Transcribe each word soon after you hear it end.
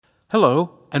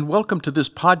Hello, and welcome to this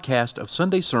podcast of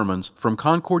Sunday sermons from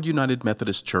Concord United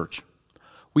Methodist Church.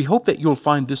 We hope that you'll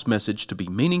find this message to be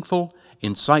meaningful,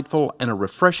 insightful, and a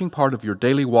refreshing part of your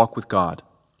daily walk with God.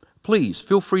 Please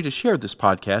feel free to share this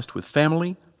podcast with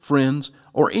family, friends,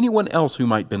 or anyone else who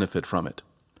might benefit from it.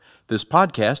 This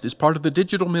podcast is part of the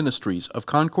digital ministries of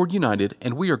Concord United,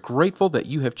 and we are grateful that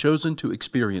you have chosen to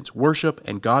experience worship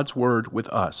and God's Word with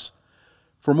us.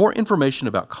 For more information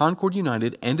about Concord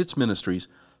United and its ministries,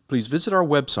 please visit our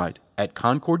website at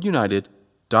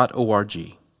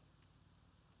concordunited.org.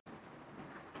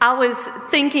 I was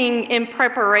thinking in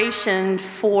preparation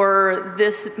for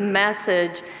this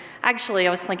message, actually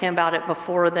I was thinking about it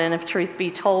before then, if truth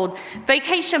be told.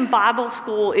 Vacation Bible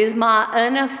School is my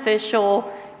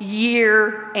unofficial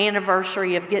year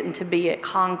anniversary of getting to be at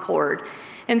Concord.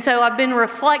 And so I've been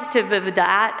reflective of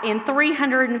that, and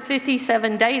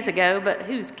 357 days ago, but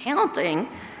who's counting?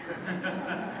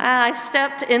 I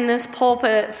stepped in this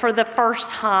pulpit for the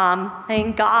first time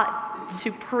and got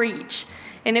to preach.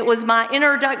 And it was my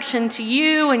introduction to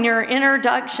you and your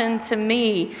introduction to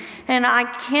me. And I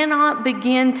cannot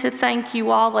begin to thank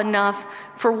you all enough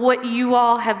for what you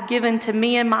all have given to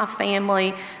me and my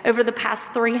family over the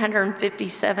past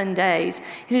 357 days.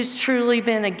 It has truly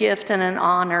been a gift and an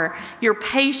honor. Your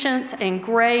patience and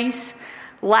grace,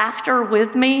 laughter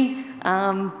with me,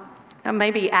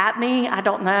 maybe at me, I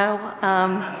don't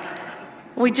know.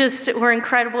 We're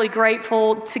incredibly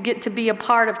grateful to get to be a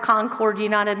part of Concord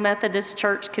United Methodist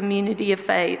Church Community of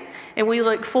Faith. And we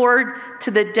look forward to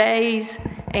the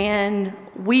days and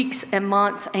weeks and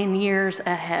months and years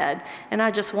ahead. And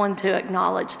I just want to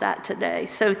acknowledge that today.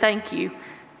 So thank you.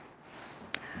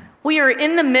 We are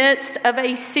in the midst of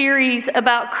a series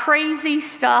about crazy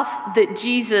stuff that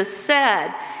Jesus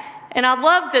said. And I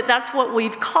love that that's what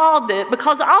we've called it,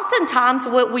 because oftentimes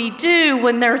what we do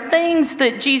when there are things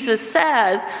that Jesus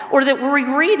says or that we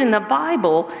read in the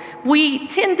Bible, we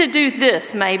tend to do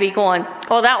this, maybe going,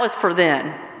 oh, that was for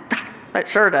then. That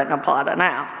sure doesn't apply to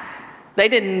now. They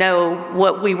didn't know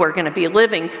what we were going to be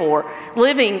living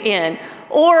in.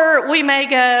 Or we may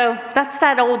go, that's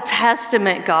that Old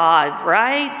Testament God,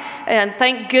 right? And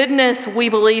thank goodness we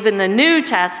believe in the New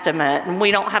Testament and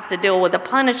we don't have to deal with a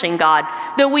punishing God,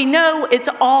 though we know it's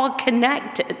all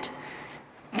connected.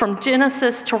 From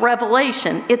Genesis to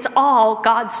Revelation, it's all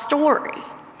God's story.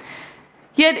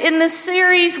 Yet in this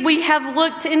series, we have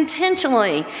looked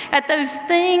intentionally at those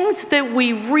things that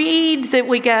we read that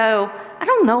we go, I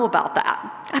don't know about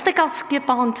that. I think I'll skip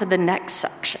on to the next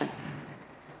section.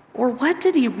 Or what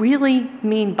did he really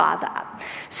mean by that?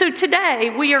 So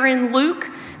today we are in Luke.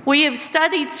 We have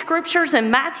studied scriptures in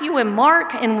Matthew and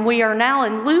Mark, and we are now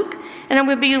in Luke. And I'm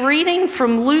going to be reading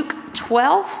from Luke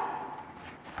 12,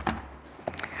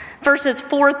 verses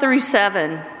 4 through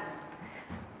 7.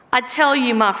 I tell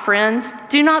you, my friends,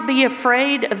 do not be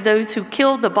afraid of those who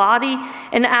kill the body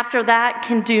and after that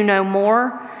can do no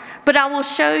more. But I will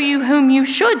show you whom you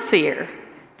should fear.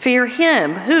 Fear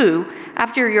him who,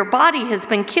 after your body has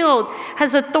been killed,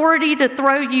 has authority to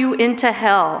throw you into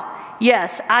hell.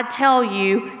 Yes, I tell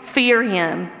you, fear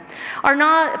him. Are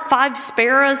not 5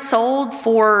 sparrows sold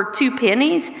for 2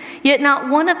 pennies? Yet not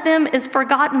one of them is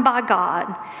forgotten by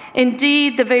God.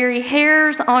 Indeed, the very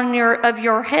hairs of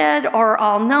your head are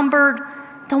all numbered.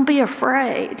 Don't be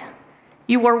afraid.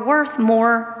 You are worth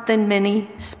more than many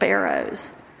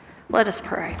sparrows. Let us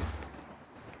pray.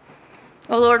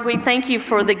 Oh Lord, we thank you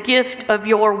for the gift of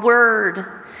your word.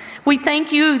 We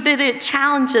thank you that it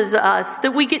challenges us,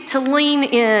 that we get to lean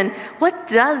in. What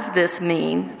does this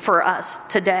mean for us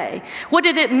today? What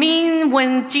did it mean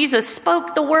when Jesus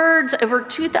spoke the words over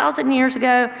 2,000 years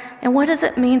ago? And what does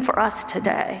it mean for us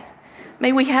today?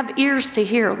 May we have ears to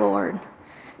hear, Lord.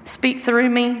 Speak through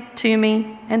me, to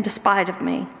me, and despite of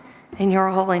me. In your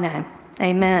holy name,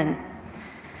 amen.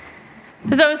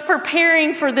 As I was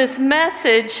preparing for this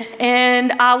message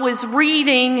and I was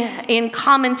reading in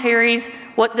commentaries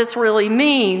what this really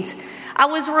means, I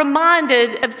was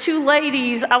reminded of 2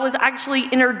 ladies I was actually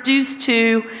introduced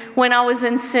to when I was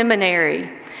in seminary,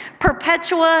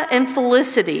 Perpetua and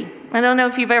Felicity. I don't know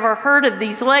if you've ever heard of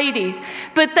these ladies,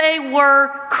 but they were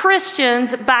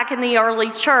Christians back in the early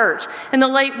church, in the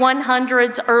late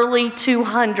 100s, early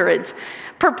 200s.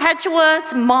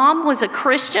 Perpetua's mom was a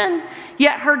Christian,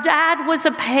 yet her dad was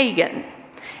a pagan.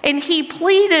 And he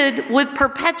pleaded with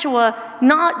Perpetua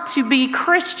not to be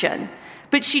Christian,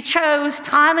 but she chose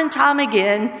time and time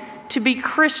again to be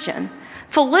Christian.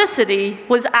 Felicity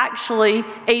was actually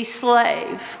a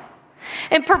slave.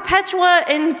 And Perpetua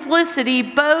and Felicity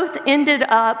both ended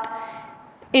up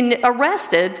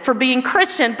arrested for being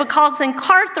Christian, because in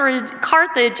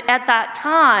Carthage at that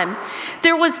time,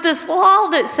 there was this law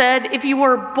that said if you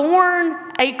were born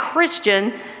a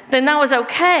Christian, then that was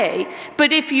okay.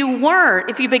 But if you weren't,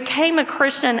 if you became a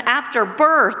Christian after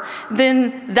birth,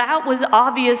 then that was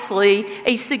obviously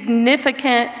a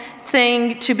significant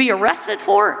thing to be arrested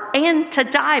for and to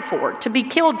die for, to be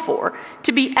killed for,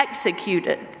 to be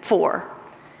executed for.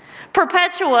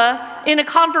 Perpetua, in a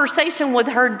conversation with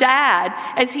her dad,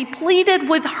 as he pleaded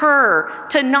with her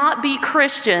to not be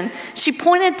Christian, she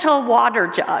pointed to a water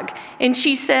jug and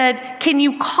she said, "Can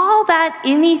you call that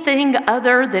anything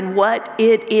other than what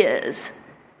it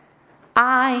is?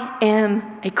 I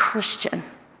am a Christian."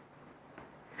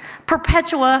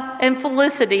 Perpetua and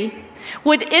Felicity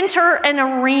would enter an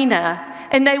arena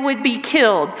and they would be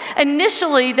killed.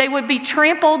 Initially, they would be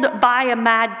trampled by a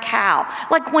mad cow.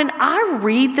 Like when I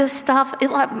read this stuff,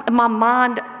 my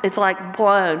mind is like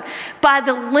blown by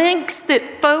the lengths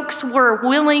that folks were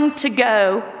willing to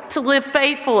go to live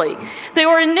faithfully. They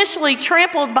were initially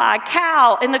trampled by a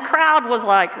cow, and the crowd was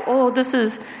like, "Oh, this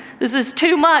is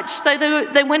too much."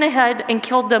 They went ahead and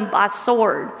killed them by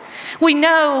sword. We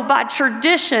know by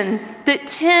tradition that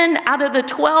 10 out of the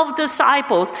 12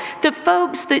 disciples, the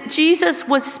folks that Jesus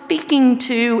was speaking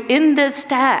to in this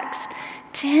text,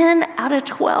 10 out of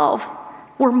 12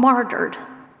 were martyred.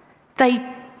 They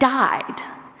died.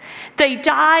 They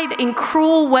died in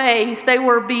cruel ways. They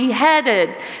were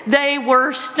beheaded. They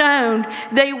were stoned.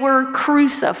 They were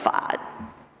crucified.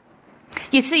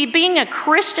 You see, being a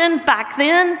Christian back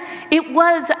then, it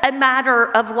was a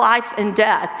matter of life and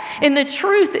death. And the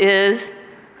truth is,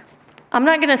 I'm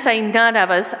not going to say none of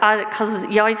us, because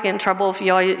you always get in trouble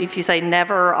if you say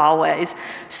never or always.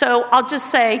 So I'll just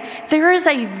say there is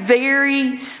a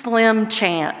very slim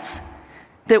chance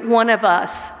that one of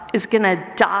us is going to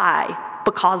die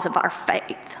because of our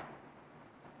faith.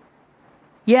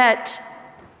 Yet,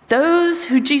 those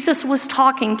who Jesus was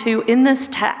talking to in this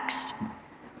text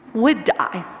would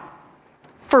die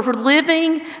for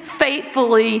living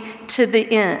faithfully to the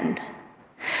end.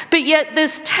 But yet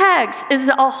this text is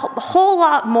a whole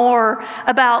lot more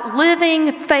about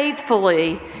living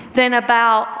faithfully than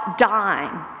about dying.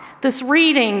 This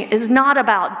reading is not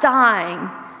about dying,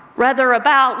 rather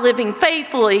about living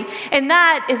faithfully. And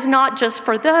that is not just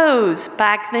for those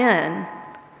back then.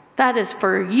 That is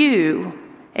for you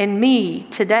and me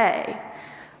today,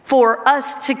 for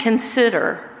us to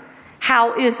consider.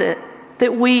 How is it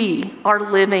that we are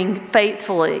living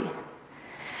faithfully?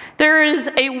 There is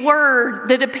a word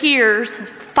that appears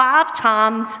 5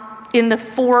 times in the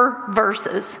 4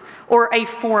 verses, or a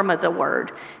form of the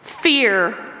word: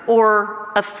 fear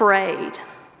or afraid.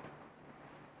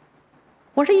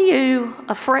 What are you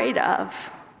afraid of?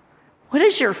 What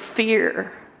is your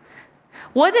fear?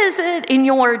 What is it in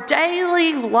your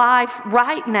daily life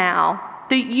right now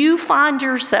that you find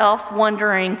yourself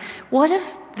wondering, what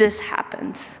if this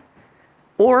happens?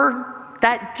 Or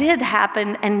that did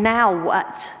happen, and now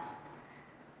what?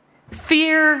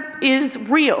 Fear is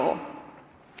real.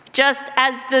 Just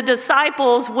as the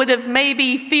disciples would have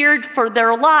maybe feared for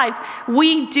their life,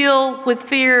 we deal with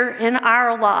fear in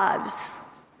our lives.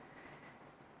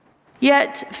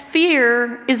 Yet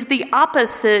fear is the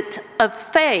opposite of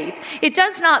faith. It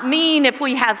does not mean if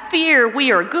we have fear,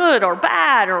 we are good or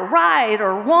bad or right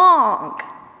or wrong.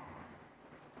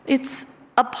 It's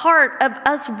a part of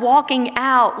us walking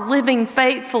out, living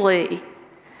faithfully.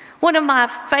 One of my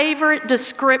favorite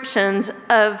descriptions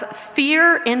of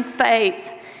fear and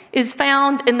faith is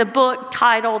found in the book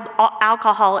titled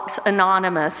Alcoholics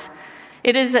Anonymous.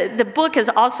 The book is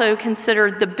also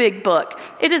considered the big book.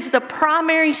 It is the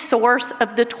primary source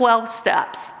of the 12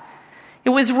 steps. It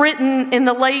was written in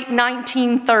the late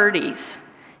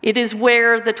 1930s. It is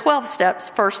where the 12 steps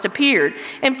first appeared.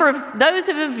 And for those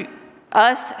of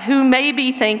us who may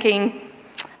be thinking,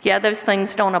 yeah, those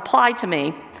things don't apply to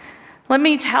me, let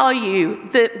me tell you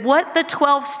that what the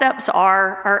 12 steps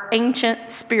are ancient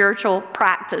spiritual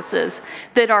practices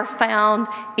that are found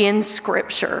in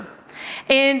Scripture.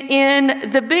 And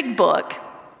in the big book,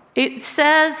 it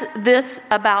says this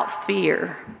about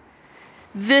fear.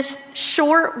 This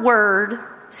short word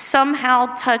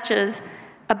somehow touches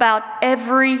about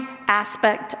every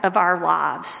aspect of our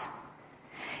lives.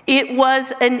 It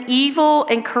was an evil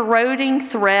and corroding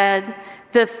thread.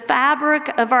 The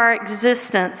fabric of our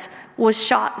existence was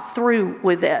shot through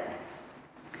with it.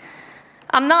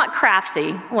 I'm not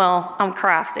crafty. Well, I'm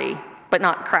crafty, but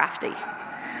not crafty.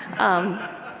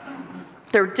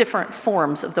 There are different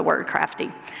forms of the word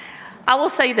crafty. I will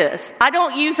say this. I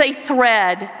don't use a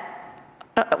thread.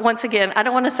 Once again, I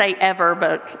don't want to say ever,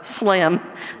 but slim.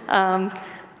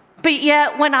 But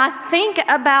yet, when I think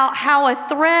about how a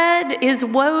thread is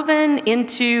woven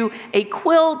into a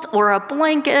quilt or a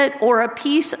blanket or a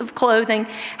piece of clothing,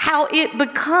 how it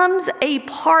becomes a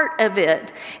part of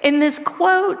it. And this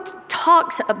quote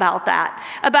talks about that,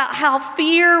 about how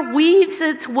fear weaves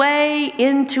its way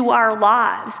into our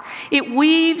lives. It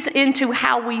weaves into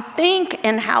how we think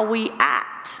and how we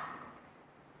act.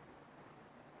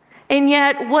 And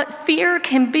yet, what fear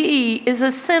can be is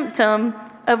a symptom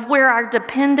of where our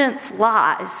dependence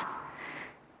lies.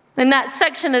 In that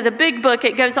section of the big book,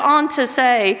 it goes on to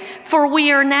say, for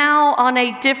we are now on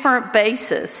a different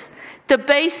basis, the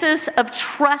basis of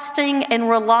trusting and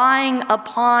relying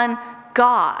upon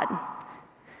God.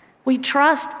 We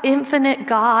trust infinite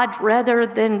God rather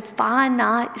than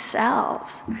finite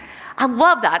selves. I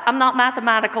love that. I'm not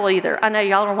mathematical either. I know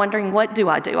y'all are wondering, what do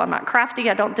I do? I'm not crafty.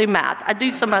 I don't do math. I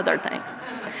do some other things.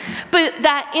 But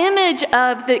that image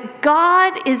of that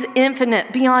God is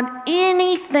infinite beyond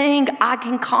anything I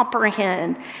can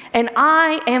comprehend, and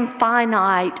I am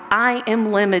finite, I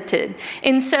am limited,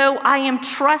 and so I am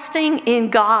trusting in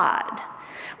God.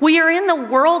 We are in the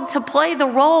world to play the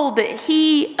role that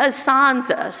He assigns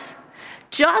us,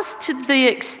 just to the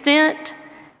extent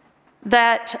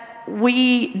that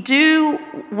we do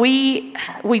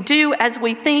as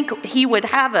we think He would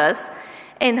have us,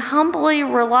 and humbly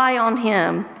rely on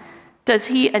Him. Does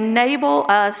He enable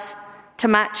us to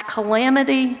match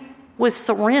calamity with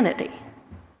serenity?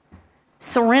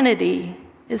 Serenity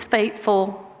is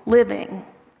faithful living.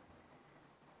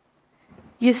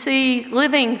 You see,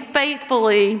 living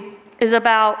faithfully is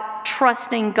about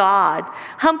trusting God,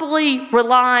 humbly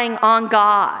relying on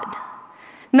God.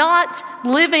 Not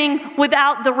living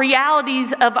without the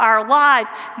realities of our life,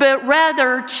 but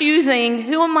rather choosing,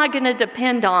 who am I going to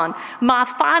depend on? My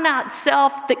finite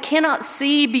self that cannot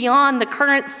see beyond the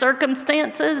current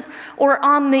circumstances, or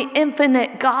on the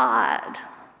infinite God?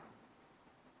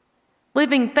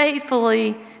 Living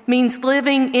faithfully means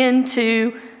living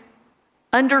into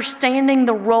understanding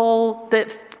the role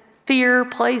that fear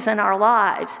plays in our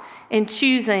lives and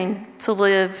choosing to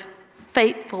live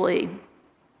faithfully.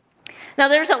 Now,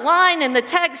 there's a line in the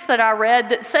text that I read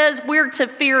that says we're to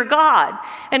fear God.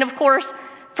 And of course,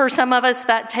 for some of us,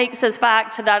 that takes us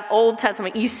back to that Old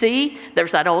Testament. You see,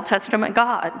 there's that Old Testament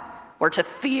God. We're to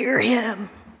fear Him.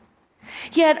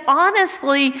 Yet,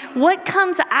 honestly, what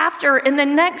comes after in the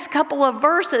next couple of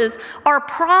verses are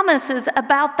promises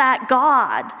about that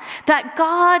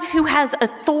God who has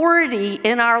authority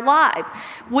in our life,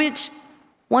 which,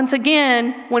 once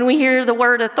again, when we hear the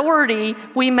word authority,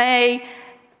 we may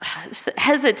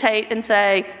hesitate and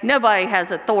say, nobody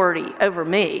has authority over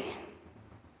me.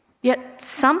 Yet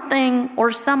something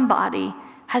or somebody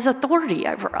has authority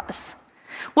over us.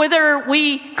 Whether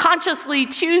we consciously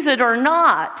choose it or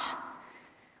not,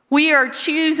 we are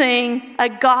choosing a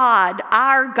God,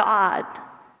 our God,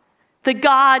 the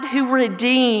God who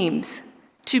redeems,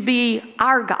 to be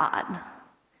our God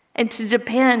and to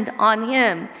depend on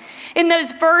Him. In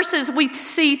those verses, we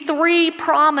see three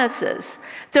promises.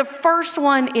 The first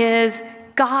one is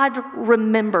God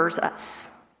remembers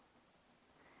us.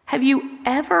 Have you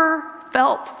ever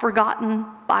felt forgotten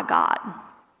by God?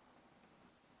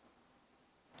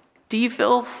 Do you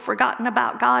feel forgotten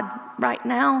about God right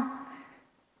now?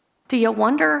 Do you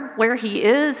wonder where He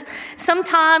is?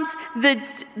 Sometimes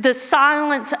the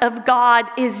silence of God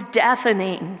is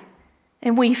deafening,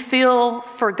 and we feel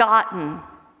forgotten.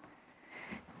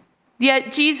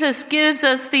 Yet Jesus gives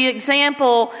us the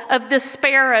example of the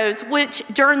sparrows, which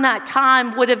during that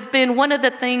time would have been one of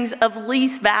the things of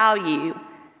least value.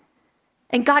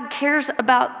 And God cares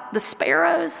about the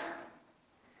sparrows.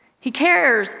 He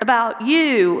cares about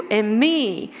you and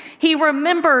me. He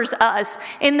remembers us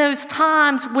in those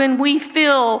times when we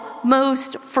feel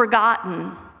most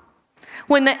forgotten.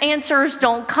 When the answers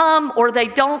don't come, or they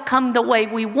don't come the way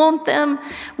we want them,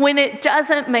 when it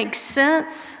doesn't make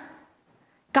sense,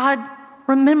 God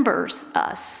remembers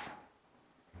us.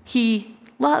 He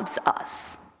loves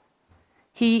us.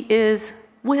 He is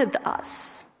with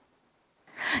us.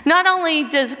 Not only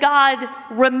does God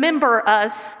remember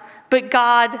us, but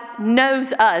God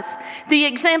knows us. The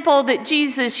example that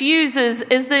Jesus uses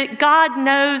is that God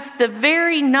knows the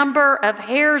very number of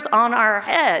hairs on our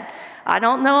head. I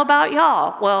don't know about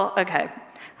y'all. Well, okay.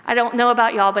 I don't know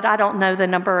about y'all, but I don't know the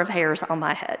number of hairs on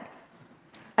my head.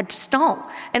 I just don't.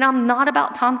 And I'm not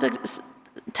about to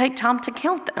take time to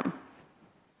count them.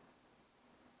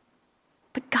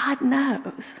 But God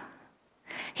knows.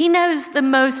 He knows the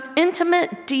most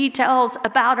intimate details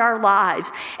about our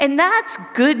lives. And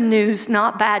that's good news,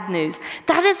 not bad news.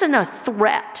 That isn't a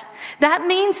threat. That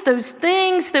means those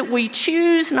things that we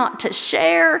choose not to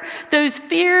share, those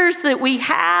fears that we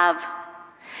have,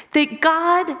 that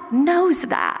God knows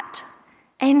that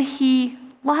and He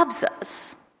loves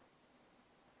us.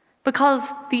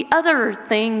 Because the other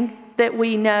thing that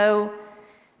we know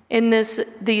in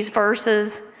these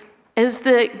verses is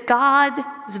that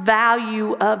God's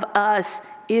value of us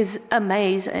is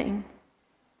amazing.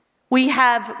 We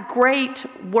have great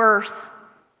worth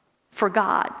for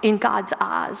God in God's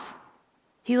eyes.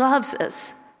 He loves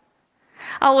us.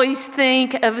 I always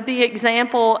think of the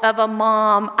example of a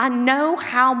mom. I know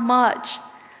how much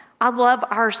I love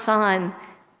our son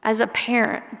as a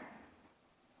parent.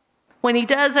 When he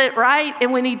does it right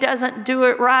and when he doesn't do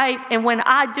it right, and when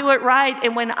I do it right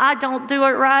and when I don't do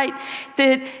it right,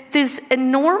 that this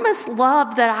enormous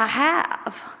love that I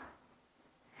have,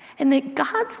 and that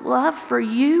God's love for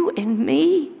you and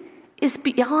me is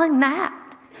beyond that,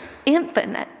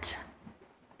 infinite.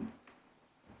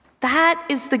 That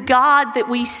is the God that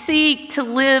we seek to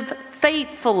live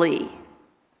faithfully.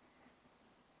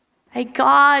 A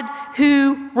God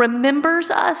who remembers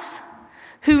us,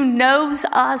 who knows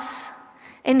us,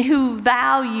 and who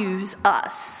values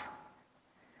us.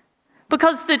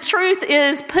 Because the truth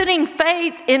is, putting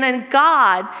faith in a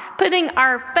God, putting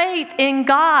our faith in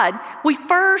God, we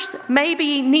first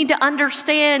maybe need to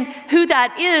understand who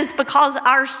that is, because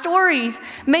our stories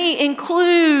may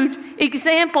include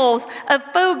examples of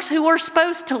folks who were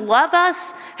supposed to love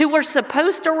us, who were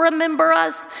supposed to remember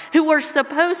us, who were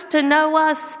supposed to know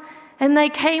us, and they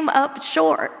came up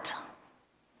short.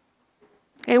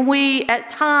 And we, at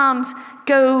times,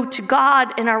 go to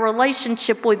God in our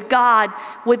relationship with God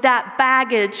with that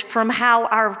baggage from how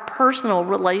our personal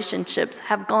relationships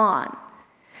have gone.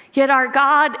 Yet our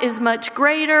God is much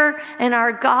greater and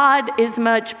our God is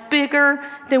much bigger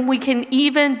than we can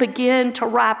even begin to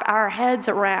wrap our heads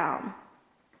around.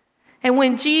 And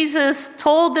when Jesus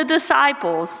told the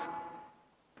disciples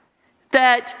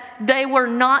that they were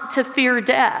not to fear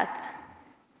death,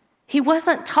 He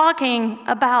wasn't talking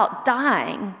about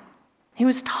dying. He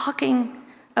was talking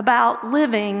about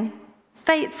living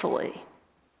faithfully.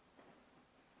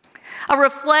 I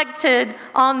reflected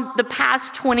on the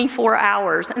past 24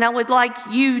 hours, and I would like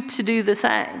you to do the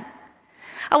same.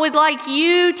 I would like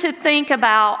you to think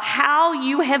about how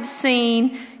you have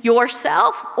seen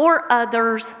yourself or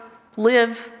others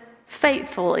live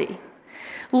faithfully.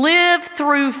 Live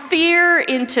through fear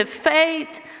into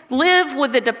faith. Live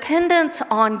with a dependence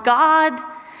on God,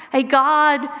 a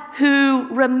God who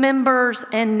remembers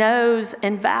and knows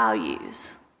and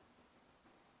values.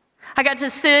 I got to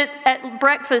sit at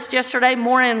breakfast yesterday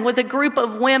morning with a group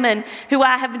of women who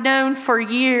I have known for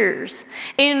years,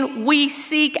 and we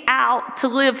seek out to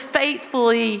live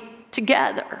faithfully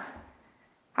together.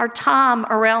 Our time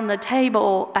around the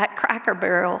table at Cracker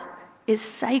Barrel is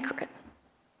sacred.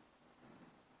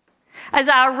 As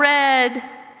I read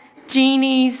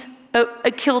Jeannie's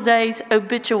Akilde's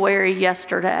obituary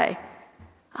yesterday,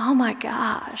 oh my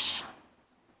gosh.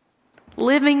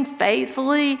 Living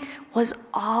faithfully was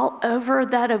all over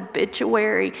that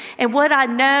obituary. And what I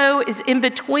know is in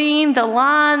between the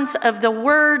lines of the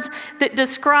words that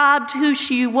described who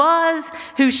she was,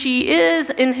 who she is,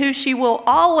 and who she will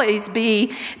always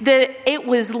be, that it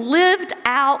was lived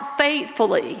out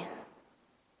faithfully.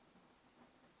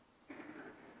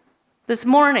 This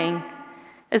morning,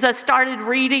 as I started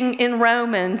reading in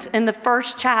Romans in the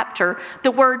first chapter,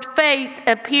 the word faith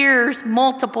appears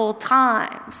multiple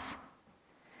times.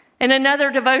 In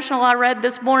another devotional I read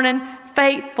this morning,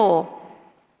 faithful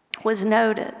was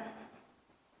noted.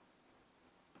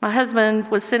 My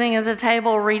husband was sitting at the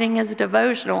table reading his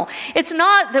devotional. It's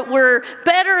not that we're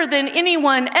better than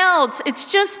anyone else.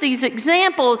 It's just these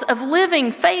examples of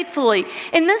living faithfully.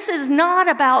 And this is not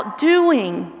about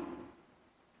doing.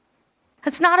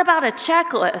 It's not about a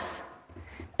checklist.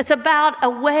 It's about a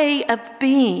way of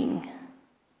being.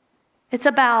 It's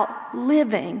about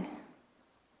living,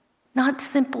 not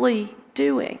simply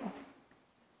doing.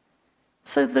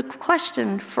 So the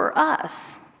question for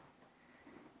us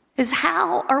is,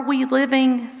 how are we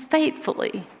living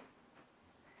faithfully?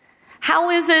 How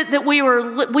is it that we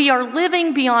are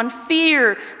living beyond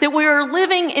fear, that we are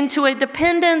living into a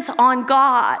dependence on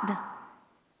God,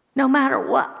 no matter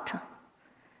what?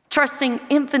 Trusting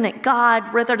infinite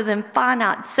God rather than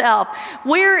finite self.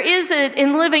 Where is it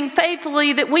in living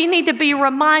faithfully that we need to be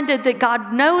reminded that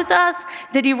God knows us,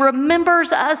 that He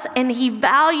remembers us, and He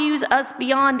values us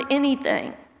beyond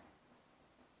anything?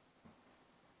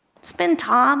 Spend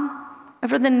time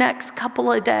over the next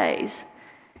couple of days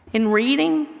in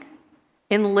reading,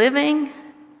 in living.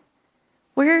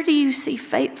 Where do you see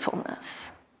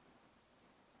faithfulness?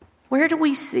 Where do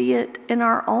we see it in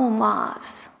our own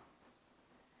lives?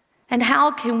 And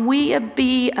how can we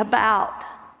be about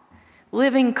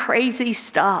living crazy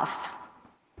stuff?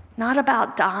 Not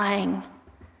about dying,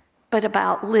 but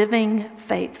about living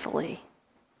faithfully.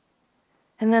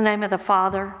 In the name of the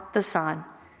Father, the Son,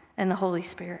 and the Holy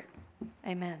Spirit.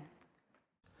 Amen.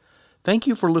 Thank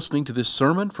you for listening to this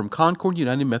sermon from Concord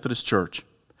United Methodist Church.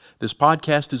 This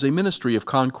podcast is a ministry of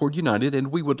Concord United, and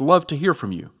we would love to hear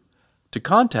from you. To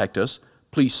contact us,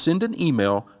 please send an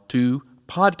email to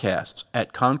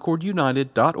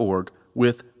podcasts@concordunited.org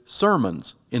with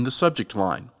sermons in the subject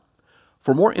line.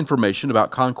 For more information about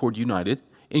Concord United,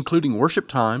 including worship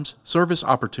times, service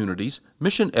opportunities,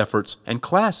 mission efforts, and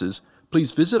classes,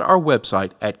 please visit our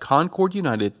website at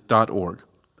concordunited.org.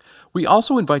 We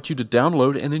also invite you to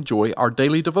download and enjoy our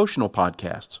daily devotional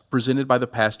podcasts presented by the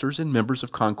pastors and members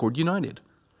of Concord United.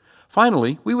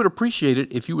 Finally, we would appreciate it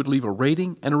if you would leave a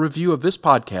rating and a review of this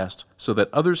podcast so that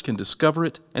others can discover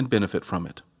it and benefit from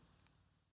it.